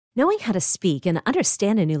Knowing how to speak and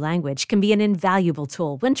understand a new language can be an invaluable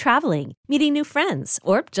tool when traveling, meeting new friends,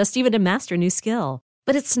 or just even to master a new skill.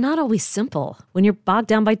 But it's not always simple when you're bogged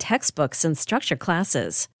down by textbooks and structured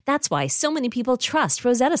classes. That's why so many people trust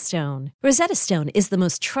Rosetta Stone. Rosetta Stone is the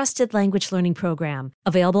most trusted language learning program,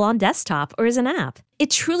 available on desktop or as an app. It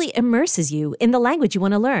truly immerses you in the language you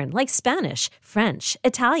want to learn, like Spanish, French,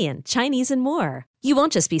 Italian, Chinese, and more. You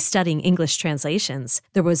won't just be studying English translations.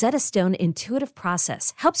 The Rosetta Stone intuitive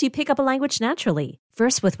process helps you pick up a language naturally,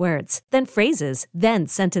 first with words, then phrases, then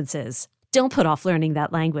sentences. Don't put off learning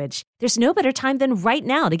that language. There's no better time than right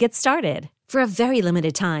now to get started. For a very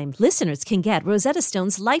limited time, listeners can get Rosetta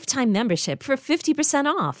Stone's lifetime membership for 50%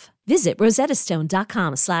 off. Visit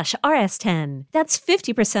rosettastone.com/rs10. That's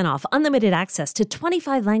 50% off unlimited access to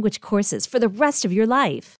 25 language courses for the rest of your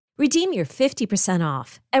life. Redeem your 50%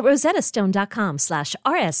 off at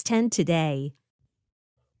rosettastone.com/rs10 today.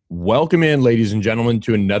 Welcome in, ladies and gentlemen,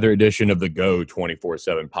 to another edition of the Go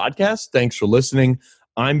 24/7 podcast. Thanks for listening.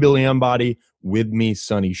 I'm Billy Embody. With me,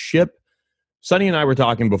 Sonny Ship. Sonny and I were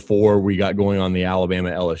talking before we got going on the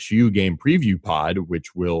Alabama-LSU game preview pod,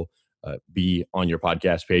 which will be on your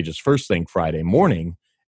podcast pages first thing Friday morning,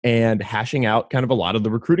 and hashing out kind of a lot of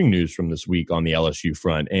the recruiting news from this week on the LSU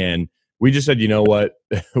front. And we just said, you know what?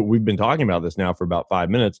 We've been talking about this now for about 5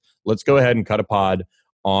 minutes. Let's go ahead and cut a pod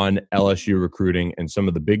on LSU recruiting and some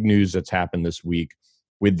of the big news that's happened this week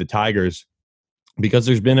with the Tigers, because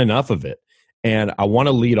there's been enough of it. And I want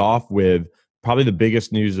to lead off with probably the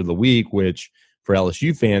biggest news of the week, which for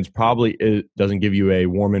LSU fans probably doesn't give you a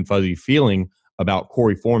warm and fuzzy feeling about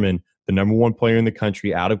Korey Foreman, the number one player in the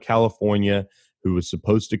country out of California, who was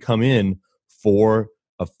supposed to come in for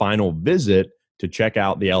a final visit to check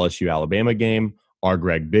out the LSU-Alabama game. Our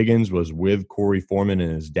Greg Biggins was with Korey Foreman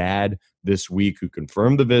and his dad this week, who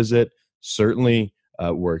confirmed the visit. Certainly,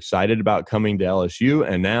 we're excited about coming to LSU,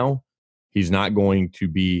 and now he's not going to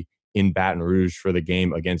be in Baton Rouge for the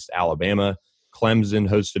game against Alabama. Clemson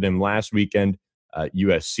hosted him last weekend.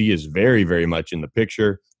 USC is very, very much in the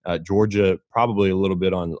picture. Georgia probably a little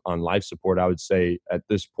bit on life support, I would say, at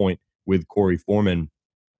this point with Korey Foreman.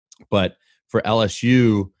 But for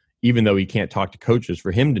LSU, even though he can't talk to coaches,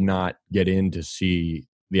 for him to not get in to see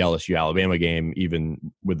the LSU-Alabama game,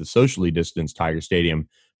 even with the socially distanced Tiger Stadium,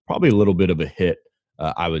 probably a little bit of a hit,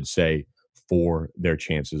 I would say, for their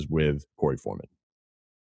chances with Korey Foreman.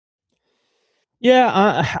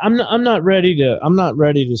 Yeah, I'm not ready to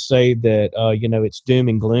say that it's doom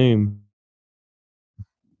and gloom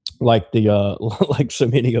like the like so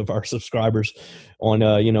many of our subscribers on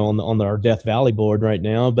on our Death Valley board right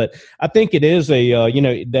now. But I think it is that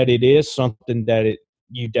it is something that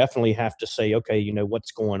you definitely have to say, okay,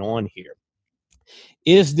 what's going on here?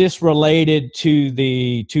 Is this related to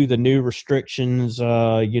the new restrictions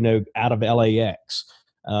out of LAX?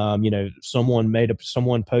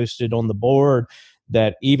 Someone posted on the board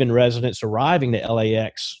that even residents arriving to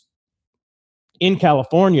LAX in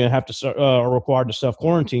California have to are required to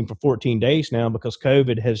self-quarantine for 14 days now because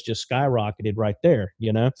COVID has just skyrocketed right there,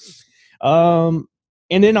 And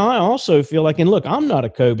then I also feel like, and look, I'm not a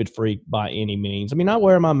COVID freak by any means. I mean, I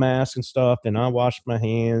wear my mask and stuff, and I wash my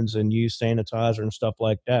hands and use sanitizer and stuff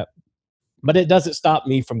like that. But it doesn't stop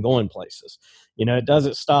me from going places. It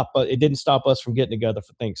didn't stop us from getting together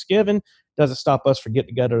for Thanksgiving. It doesn't stop us from getting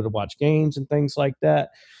together to watch games and things like that.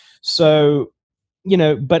 So,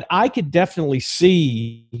 but I could definitely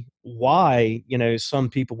see why, some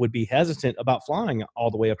people would be hesitant about flying all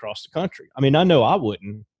the way across the country. I mean, I know I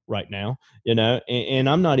wouldn't right now, and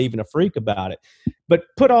I'm not even a freak about it. But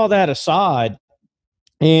put all that aside,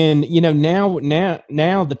 and now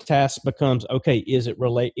the task becomes, okay, is it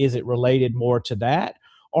related more to that,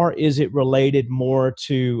 or is it related more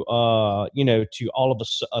to to all of a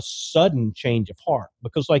sudden change of heart?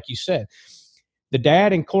 Because like you said, the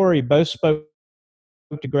dad and Korey both spoke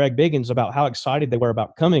to Greg Biggins about how excited they were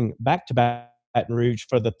about coming back to Baton Rouge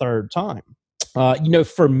for the third time.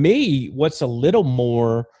 For me, what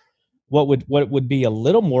would be a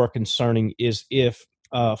little more concerning is if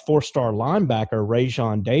four-star linebacker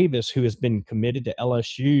Rajon Davis, who has been committed to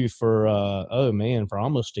LSU for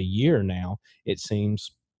almost a year now, it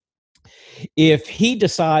seems. If he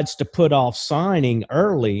decides to put off signing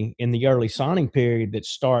early in the early signing period that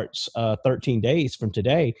starts 13 days from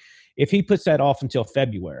today, if he puts that off until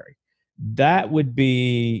February, that would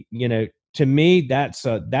be, to me, that's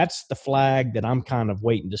the flag that I'm kind of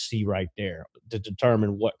waiting to see right there to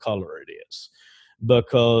determine what color it is.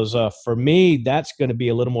 Because for me, that's going to be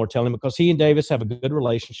a little more telling, because he and Davis have a good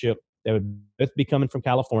relationship. They would both be coming from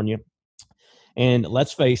California. And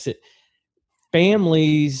let's face it,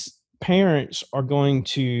 families parents are going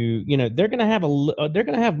to, they're going to have they're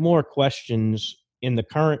going to have more questions in the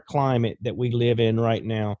current climate that we live in right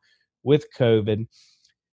now with COVID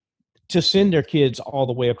to send their kids all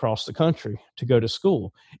the way across the country to go to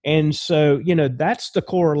school. And so, that's the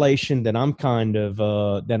correlation that I'm kind of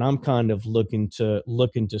looking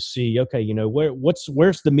to see, okay,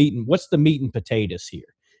 where's the meat and what's the meat and potatoes here?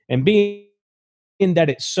 And being in that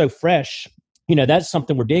it's so fresh, that's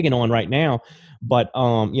something we're digging on right now. But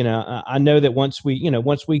I know that once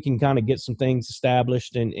we can kind of get some things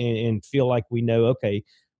established and feel like we know, okay,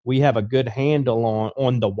 we have a good handle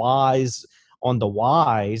on the whys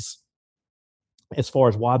as far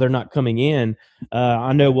as why they're not coming in.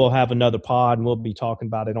 I know we'll have another pod and we'll be talking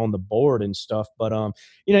about it on the board and stuff, but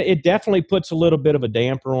it definitely puts a little bit of a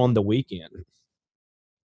damper on the weekend.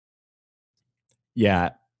 Yeah,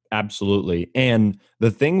 absolutely. And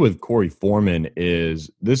the thing with Corey Foreman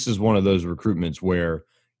is this is one of those recruitments where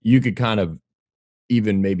you could kind of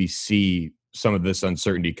even maybe see some of this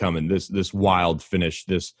uncertainty coming, this wild finish,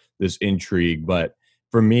 this intrigue. But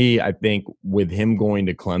for me, I think with him going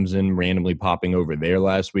to Clemson, randomly popping over there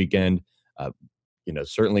last weekend,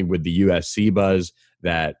 certainly with the USC buzz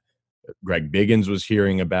that Greg Biggins was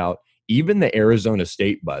hearing about, even the Arizona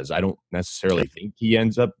State buzz, I don't necessarily think he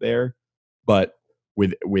ends up there, but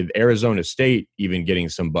with Arizona State even getting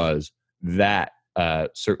some buzz, that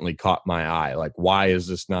certainly caught my eye. Like, why is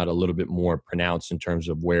this not a little bit more pronounced in terms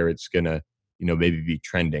of where it's going to, maybe be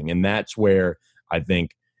trending? And that's where I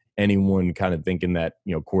think anyone kind of thinking that,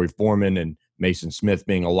 Corey Foreman and Mason Smith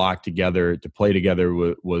being a lock together to play together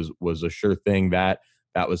was a sure thing. That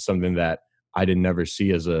was something that I didn't ever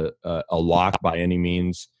see as a lock by any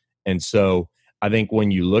means. And so I think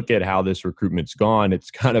when you look at how this recruitment's gone, it's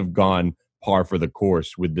kind of gone par for the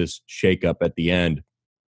course with this shakeup at the end,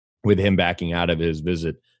 with him backing out of his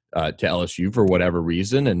visit to LSU for whatever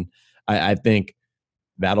reason. And I think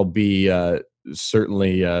that'll be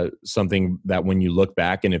certainly something that when you look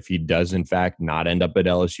back, and if he does in fact not end up at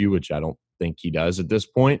LSU, which I don't think he does at this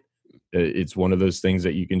point, it's one of those things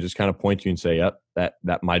that you can just kind of point to and say, yep,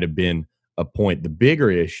 that might have been a point. The bigger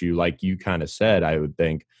issue, like you kind of said, I would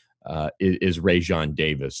think, is Rajon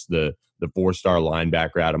Davis, the 4-star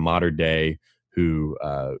linebacker out of Mater Dei, who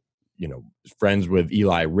is friends with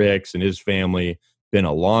Eli Ricks and his family, been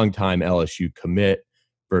a long time LSU commit.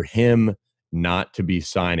 For him not to be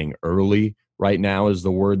signing early right now is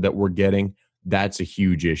the word that we're getting. That's a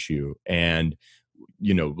huge issue. And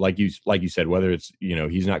like you said, whether it's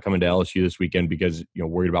he's not coming to LSU this weekend because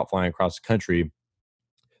worried about flying across the country,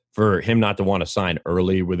 for him not to want to sign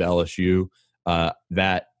early with LSU,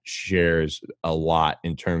 that shares a lot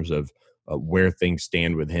in terms of where things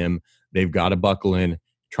stand with him. They've got to buckle in,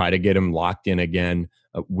 try to get him locked in again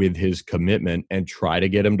with his commitment, and try to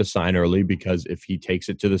get him to sign early, because if he takes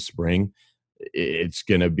it to the spring, it's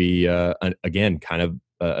going to be, again, kind of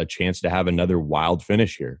a chance to have another wild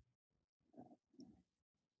finish here.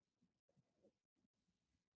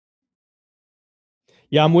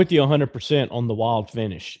 Yeah, I'm with you 100% on the wild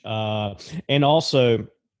finish. And also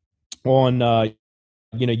on,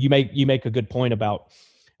 you make a good point about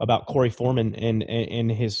Corey Foreman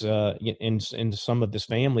and his and some of his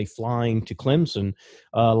family flying to Clemson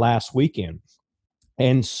last weekend.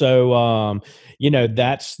 And so,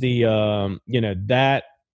 that's the,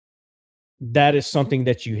 that is something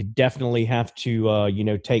that you definitely have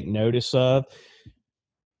to, take notice of,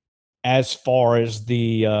 as far as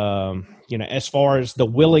the as far as the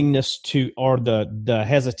willingness to, or the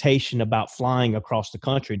hesitation about flying across the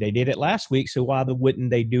country. They did it last week, so why wouldn't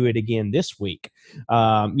they do it again this week?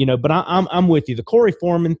 But I'm with you. The Corey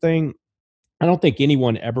Foreman thing, I don't think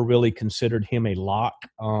anyone ever really considered him a lock,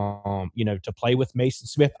 to play with Mason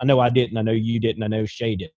Smith. I know I didn't. I know you didn't. I know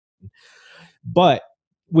Shay didn't. But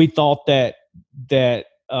we thought that that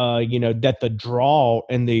the draw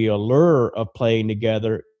and the allure of playing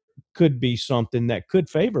together could be something that could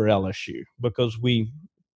favor LSU, because we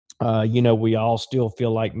all still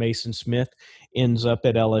feel like Mason Smith ends up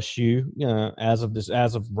at LSU as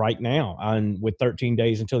of right now. And with 13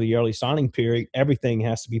 days until the early signing period, everything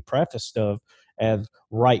has to be prefaced as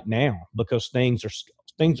right now, because things are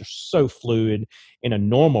so fluid in a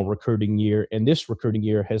normal recruiting year, and this recruiting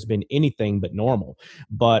year has been anything but normal.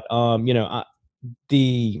 But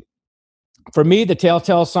for me, the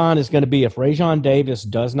telltale sign is going to be if Rajon Davis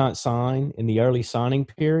does not sign in the early signing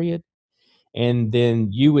period, and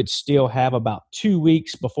then you would still have about 2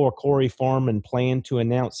 weeks before Corey Foreman planned to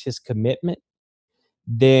announce his commitment,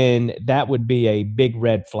 then that would be a big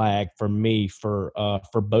red flag for me for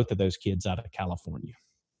both of those kids out of California.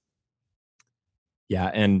 Yeah,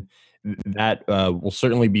 and that will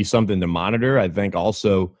certainly be something to monitor. I think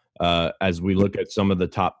also as we look at some of the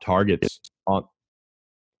top targets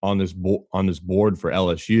on this board for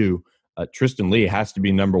LSU, Tristan Lee has to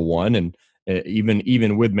be number one, and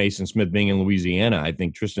even with Mason Smith being in Louisiana, I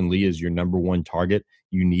think Tristan Lee is your number one target.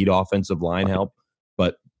 You need offensive line help,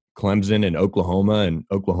 but Clemson and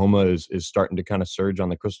Oklahoma is starting to kind of surge on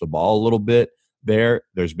the crystal ball a little bit there.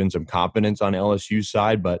 There's been some confidence on LSU's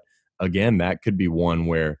side, but again, that could be one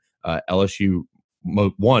where LSU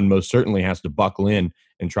most certainly has to buckle in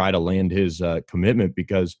and try to land his commitment,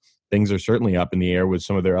 because things are certainly up in the air with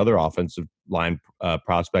some of their other offensive line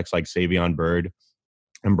prospects like Savion Byrd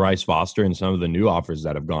and Bryce Foster, and some of the new offers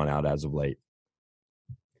that have gone out as of late.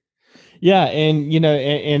 Yeah, and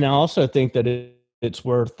and I also think that it's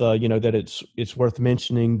worth that it's worth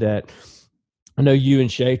mentioning that I know you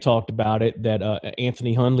and Shay talked about it, that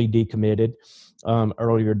Anthony Hundley decommitted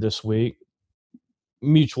earlier this week.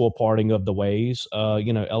 Mutual parting of the ways.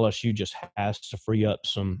 LSU just has to free up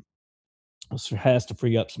some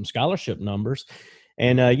scholarship numbers.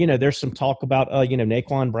 And there's some talk about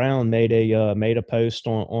Naquan Brown made a post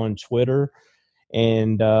on Twitter,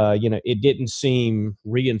 and it didn't seem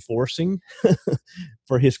reinforcing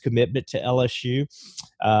for his commitment to LSU.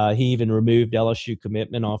 He even removed LSU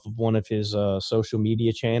commitment off of one of his social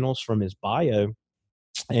media channels from his bio.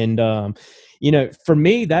 And for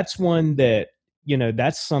me, that's one that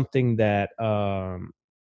that's something that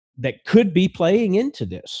that could be playing into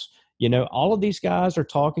this. All of these guys are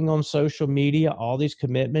talking on social media, all these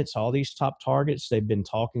commitments, all these top targets. They've been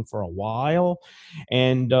talking for a while.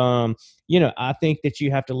 And, I think that you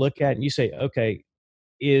have to look at it and you say, okay,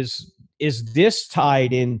 is this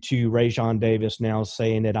tied into Rajon Davis now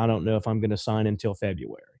saying that I don't know if I'm going to sign until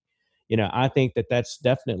February? I think that that's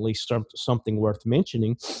definitely something worth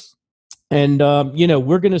mentioning. And,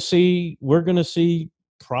 we're going to see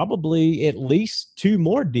probably at least two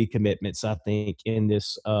more decommitments, I think, in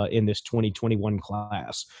this 2021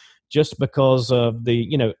 class, just because of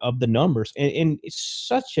the of the numbers. And it's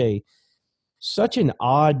such an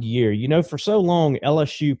odd year. For so long,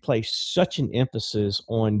 LSU placed such an emphasis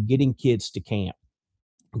on getting kids to camp,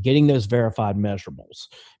 getting those verified measurables,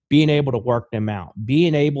 being able to work them out,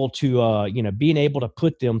 being able to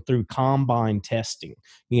put them through combine testing,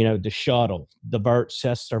 the shuttle, the vert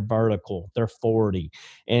tests, their vertical, their 40,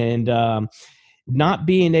 and not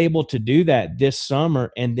being able to do that this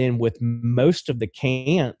summer. And then with most of the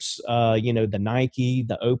camps, the Nike,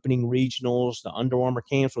 the opening regionals, the Under Armour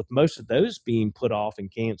camps, with most of those being put off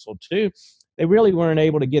and canceled too, they really weren't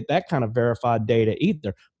able to get that kind of verified data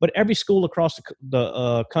either. But every school across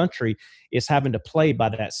the country is having to play by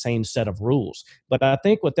that same set of rules. But I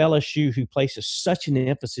think with LSU, who places such an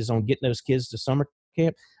emphasis on getting those kids to summer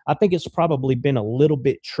camp, I think it's probably been a little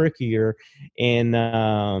bit trickier in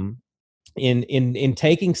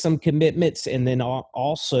taking some commitments and then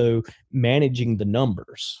also managing the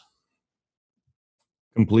numbers.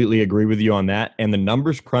 Completely agree with you on that. And the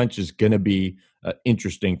numbers crunch is going to be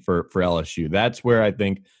interesting for LSU. That's where I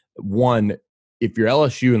think, one, if you're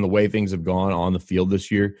LSU and the way things have gone on the field this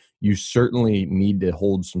year, you certainly need to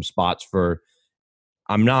hold some spots for.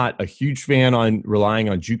 I'm not a huge fan on relying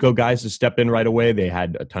on JUCO guys to step in right away. They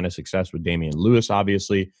had a ton of success with Damian Lewis,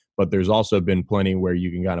 obviously, but there's also been plenty where you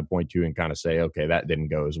can kind of point to and kind of say, okay, that didn't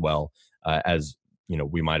go as well as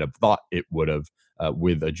we might have thought it would have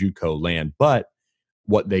with a JUCO land. But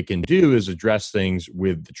what they can do is address things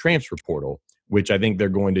with the transfer portal, which I think they're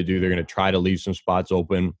going to do. They're going to try to leave some spots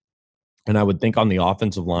open. And I would think on the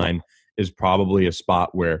offensive line is probably a spot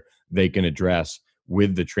where they can address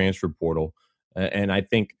with the transfer portal. And I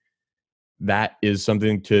think that is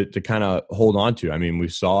something to kind of hold on to. I mean, we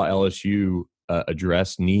saw LSU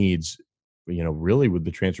address needs, really with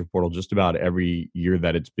the transfer portal just about every year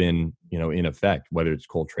that it's been, in effect, whether it's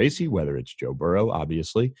Cole Tracy, whether it's Joe Burrow,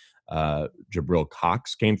 obviously. Jabril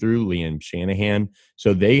Cox came through, Liam Shanahan.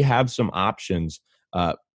 So they have some options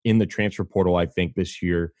in the transfer portal, I think, this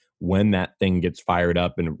year when that thing gets fired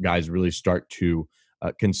up and guys really start to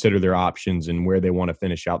consider their options and where they want to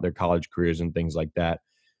finish out their college careers and things like that.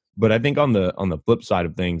 But I think on the flip side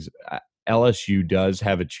of things, LSU does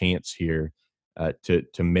have a chance here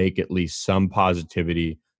to make at least some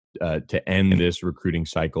positivity to end this recruiting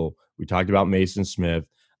cycle. We talked about Mason Smith.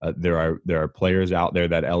 There are players out there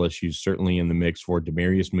that LSU is certainly in the mix for.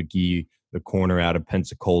 Demarius McGee, the corner out of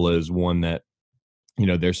Pensacola, is one that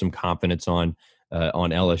there's some confidence on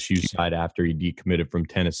LSU's side after he decommitted from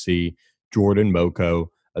Tennessee. Jordan Moko,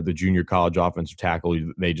 the junior college offensive tackle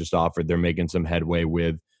they just offered, they're making some headway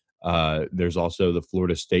with. There's also the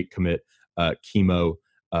Florida State commit, Kimo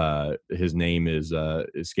His name is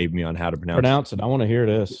escaped me on how to pronounce it. I want to hear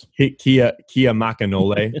this. Kia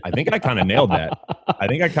Makanole. I think I kind of nailed that. I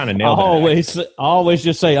always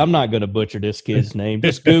just say, I'm not going to butcher this kid's name.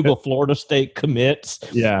 Just Google Florida State commits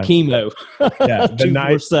chemo. Yeah,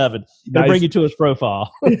 247. They'll bring you to his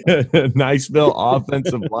profile. Niceville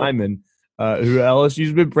offensive lineman who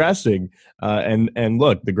LSU's been pressing. And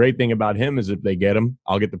look, the great thing about him is if they get him,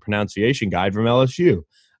 I'll get the pronunciation guide from LSU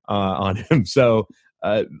on him. So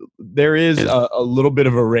there is a little bit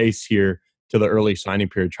of a race here to the early signing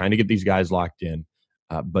period, trying to get these guys locked in.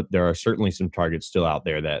 But there are certainly some targets still out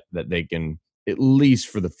there that they can, at least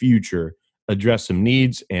for the future, address some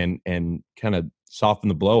needs and kind of soften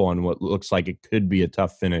the blow on what looks like it could be a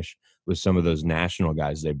tough finish with some of those national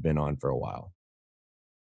guys they've been on for a while.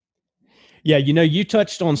 Yeah, you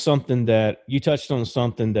touched on something that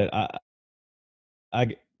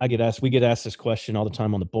I get asked. We get asked this question all the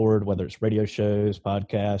time on the board, whether it's radio shows,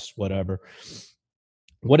 podcasts, whatever.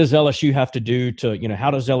 What does LSU have to do to, how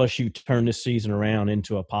does LSU turn this season around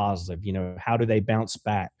into a positive? How do they bounce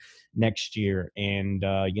back next year and,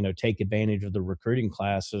 take advantage of the recruiting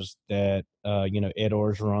classes that, Ed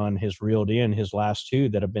Orgeron has reeled in his last two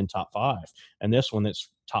that have been top 5 and this one that's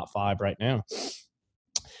top 5 right now.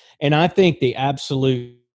 And I think I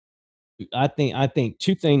think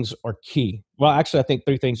two things are key. Well, actually, I think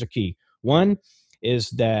 3 things are key. One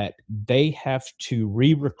is that they have to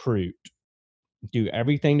re-recruit, do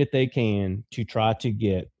everything that they can to try to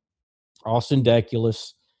get Austin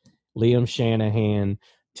Deculus, Liam Shanahan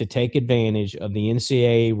to take advantage of the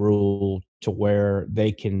NCAA rule to where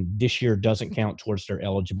they can, this year doesn't count towards their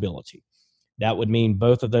eligibility. That would mean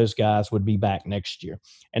both of those guys would be back next year.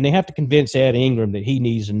 And they have to convince Ed Ingram that he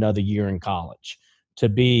needs another year in college to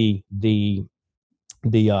be the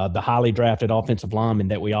highly drafted offensive lineman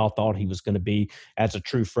that we all thought he was going to be as a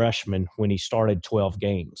true freshman when he started 12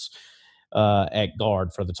 games at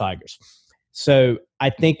guard for the Tigers. So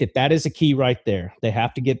I think that is a key right there. They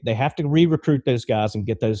have to re-recruit those guys and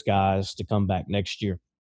get those guys to come back next year.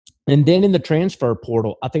 And then in the transfer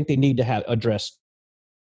portal, I think they need to address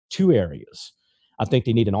 2 areas. I think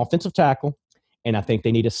they need an offensive tackle, and I think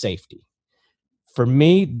they need a safety. For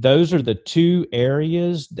me, those are the 2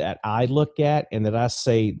 areas that I look at and that I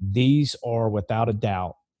say these are without a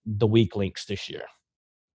doubt the weak links this year.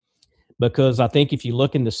 Because I think if you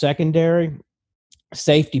look in the secondary,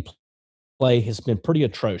 safety play has been pretty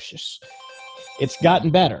atrocious. It's gotten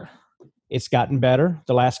better. The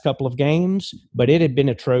last couple of games, but it had been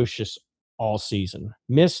atrocious all season.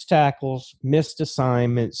 Missed tackles, missed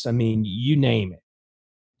assignments, you name it.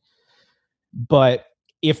 But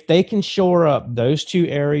if they can shore up those 2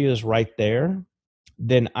 areas right there,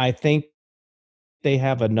 then I think they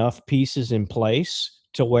have enough pieces in place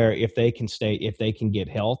to where if they can get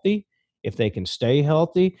healthy, if they can stay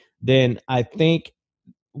healthy, then I think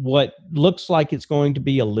what looks like it's going to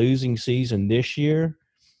be a losing season this year,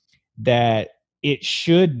 that it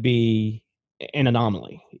should be an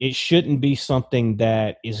anomaly. It shouldn't be something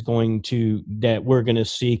that we're going to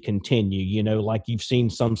see continue, like you've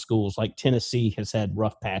seen some schools like Tennessee has had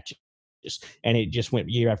rough patches and it just went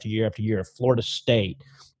year after year after year. Florida State,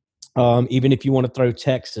 even if you want to throw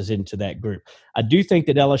Texas into that group. I do think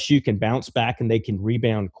that LSU can bounce back and they can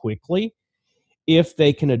rebound quickly if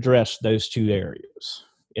they can address those 2 areas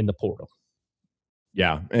in the portal.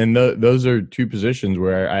 Yeah, and those are 2 positions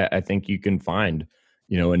where I think you can find,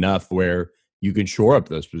 enough where you can shore up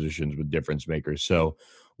those positions with difference makers. So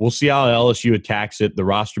we'll see how LSU attacks it. The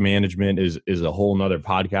roster management is a whole nother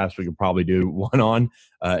podcast we could probably do one on,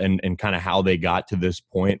 and kind of how they got to this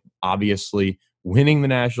point. Obviously, winning the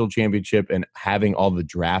national championship and having all the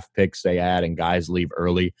draft picks they had and guys leave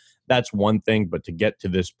early, that's one thing. But to get to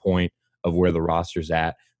this point of where the roster's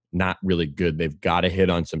at, not really good. They've got to hit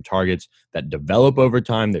on some targets that develop over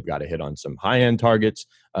time. They've got to hit on some high-end targets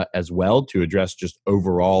as well to address just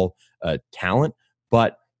overall talent.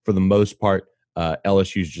 But for the most part,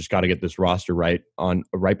 LSU's just got to get this roster right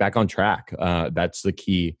back on track. That's the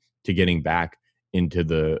key to getting back into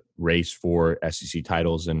the race for SEC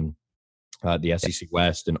titles and the SEC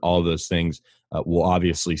West and all of those things. We'll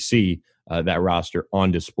obviously see that roster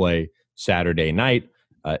on display Saturday night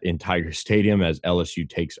in Tiger Stadium as LSU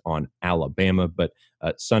takes on Alabama. But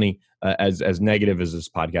Sonny, as negative as this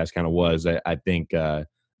podcast kind of was, I think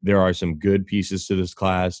there are some good pieces to this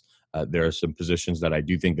class. There are some positions that I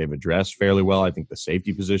do think they've addressed fairly well. I think the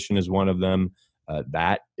safety position is one of them.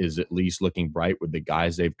 That is at least looking bright with the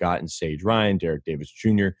guys they've got in Sage Ryan, Derek Davis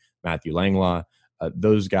Jr., Matthew Langlaw.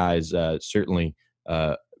 Those guys certainly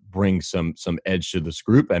bring some edge to this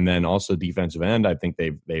group. And then also defensive end, I think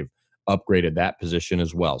they've upgraded that position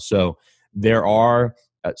as well. So there are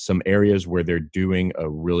some areas where they're doing a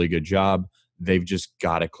really good job. They've just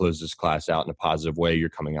got to close this class out in a positive way. You're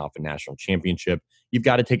coming off a national championship. You've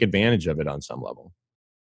got to take advantage of it on some level.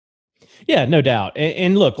 Yeah, no doubt.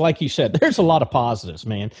 And look, like you said, there's a lot of positives,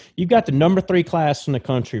 man. You've got the number 3 class in the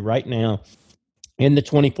country right now in the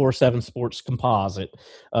 24/7 Sports Composite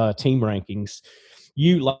team rankings.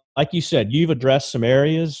 Like you said, you've addressed some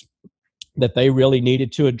areas that they really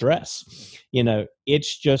needed to address.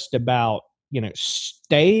 It's just about,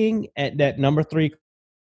 staying at that number 3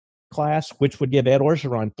 class, which would give Ed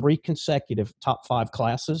Orgeron 3 consecutive top 5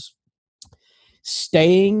 classes.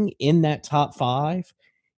 Staying in that top 5,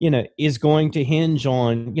 is going to hinge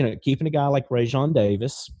on, keeping a guy like Rajon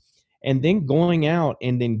Davis, and then going out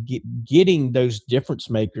and then getting those difference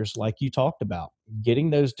makers like you talked about, getting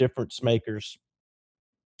those difference makers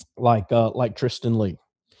like Tristan Lee,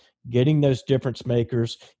 getting those difference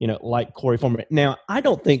makers, like Corey Foreman. Now, I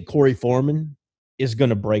don't think Corey Foreman is going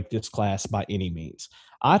to break this class by any means.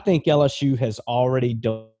 I think LSU has already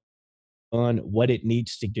done what it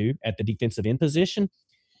needs to do at the defensive end position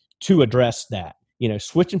to address that.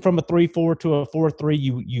 Switching from a 3-4 to a 4-3,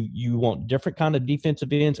 you want different kind of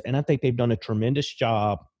defensive ends, and I think they've done a tremendous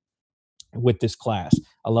job with this class.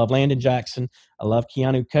 I love Landon Jackson. I love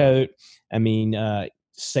Keanu Coate. I mean,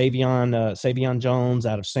 Savion Jones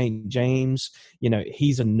out of St. James.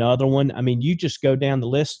 He's another one. I mean, you just go down the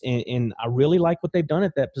list, and I really like what they've done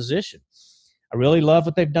at that position. I really love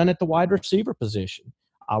what they've done at the wide receiver position.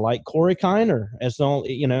 I like Corey Kiner as the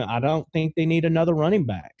only, I don't think they need another running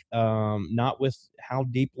back. Not with how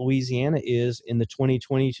deep Louisiana is in the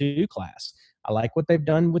 2022 class. I like what they've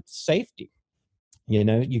done with safety.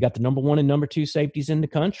 You got the number 1 and number 2 safeties in the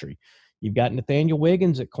country. You've got Nathaniel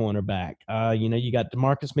Wiggins at cornerback. You got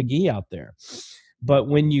DeMarcus McGee out there. But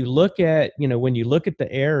when you look at the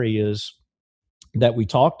areas that we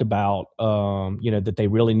talked about, that they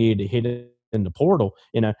really needed to hit in the portal,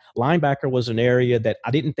 linebacker was an area that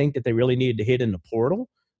I didn't think that they really needed to hit in the portal,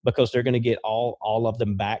 because they're going to get all of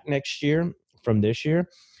them back next year from this year,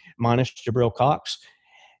 minus Jabril Cox.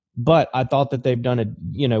 But I thought that they've done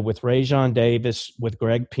it, with Rajon Davis, with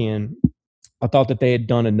Greg Penn, I thought that they had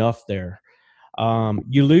done enough there.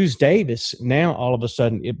 You lose Davis, now all of a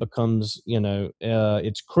sudden it becomes,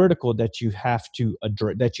 it's critical that you have to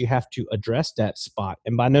address that spot.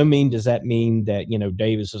 And by no means does that mean that,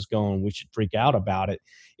 Davis is gone, we should freak out about it.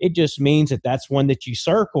 It just means that that's one that you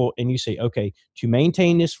circle and you say, okay, to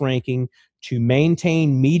maintain this ranking, to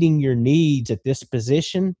maintain meeting your needs at this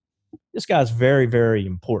position, this guy's very, very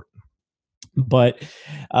important. But,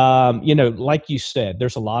 like you said,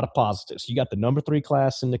 there's a lot of positives. You got the number 3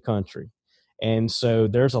 class in the country. And so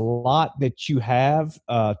there's a lot that you have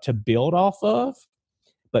to build off of.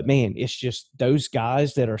 But, man, it's just those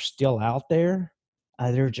guys that are still out there,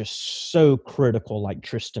 they're just so critical, like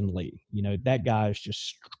Tristan Lee. That guy is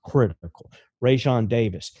just critical. Rajon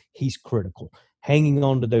Davis, he's critical. Hanging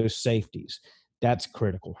on to those safeties, that's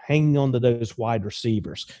critical. Hanging on to those wide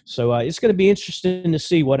receivers. So it's going to be interesting to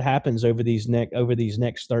see what happens over these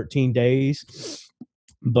next 13 days.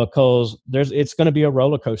 Because it's going to be a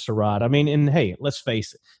roller coaster ride. I mean, and hey, let's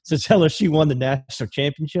face it, since LSU won the national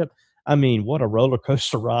championship, I mean, what a roller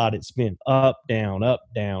coaster ride it's been. Up, down, up,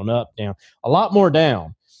 down, up, down. A lot more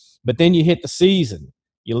down. But then you hit the season.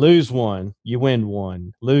 You lose one, you win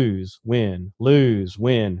one, lose, win, lose,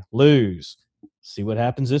 win, lose. See what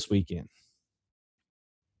happens this weekend.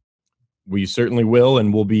 We certainly will,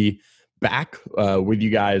 and we'll be back with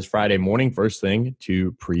you guys Friday morning, first thing,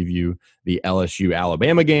 to preview the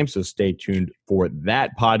LSU-Alabama game. So stay tuned for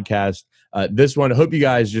that podcast. This one, I hope you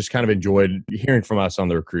guys just kind of enjoyed hearing from us on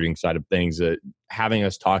the recruiting side of things. Having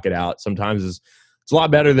us talk it out sometimes it's a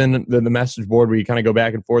lot better than the message board where you kind of go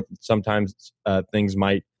back and forth. Sometimes things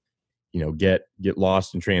might, get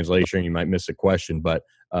lost in translation. You might miss a question, but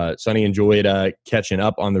Sonny enjoyed catching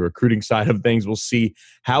up on the recruiting side of things. We'll see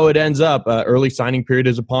how it ends up. Early signing period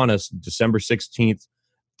is upon us, December 16th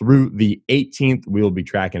through the 18th. We will be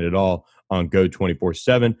tracking it all on Go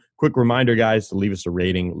 24/7. Quick reminder, guys, to leave us a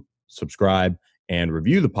rating, subscribe, and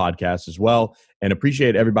review the podcast as well. And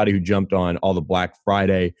appreciate everybody who jumped on all the Black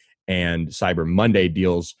Friday and Cyber Monday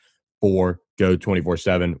deals for Go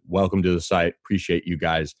 24/7. Welcome to the site. Appreciate you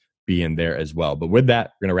guys being there as well. But with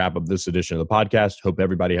that, we're going to wrap up this edition of the podcast. Hope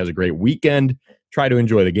everybody has a great weekend. Try to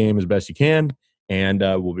enjoy the game as best you can. And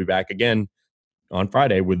we'll be back again on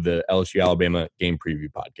Friday with the LSU-Alabama game preview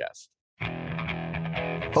podcast.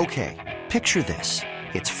 Okay, picture this.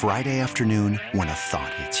 It's Friday afternoon when a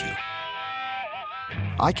thought hits you.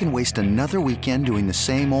 I can waste another weekend doing the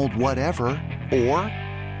same old whatever, or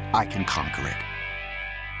I can conquer it.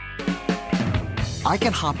 I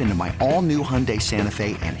can hop into my all-new Hyundai Santa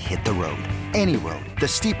Fe and hit the road. Any road. The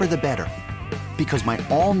steeper, the better. Because my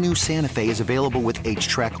all-new Santa Fe is available with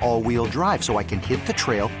H-Track all-wheel drive, so I can hit the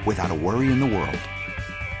trail without a worry in the world.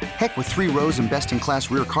 Heck, with 3 rows and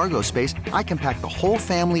best-in-class rear cargo space, I can pack the whole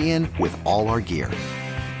family in with all our gear.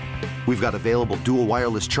 We've got available dual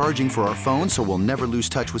wireless charging for our phones, so we'll never lose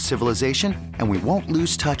touch with civilization, and we won't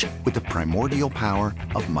lose touch with the primordial power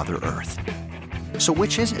of Mother Earth. So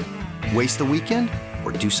which is it? Waste the weekend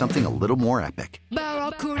or do something a little more epic?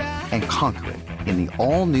 And conquer it in the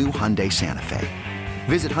all-new Hyundai Santa Fe.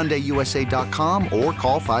 Visit HyundaiUSA.com or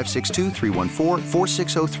call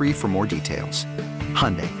 562-314-4603 for more details.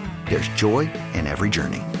 Hyundai, there's joy in every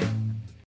journey.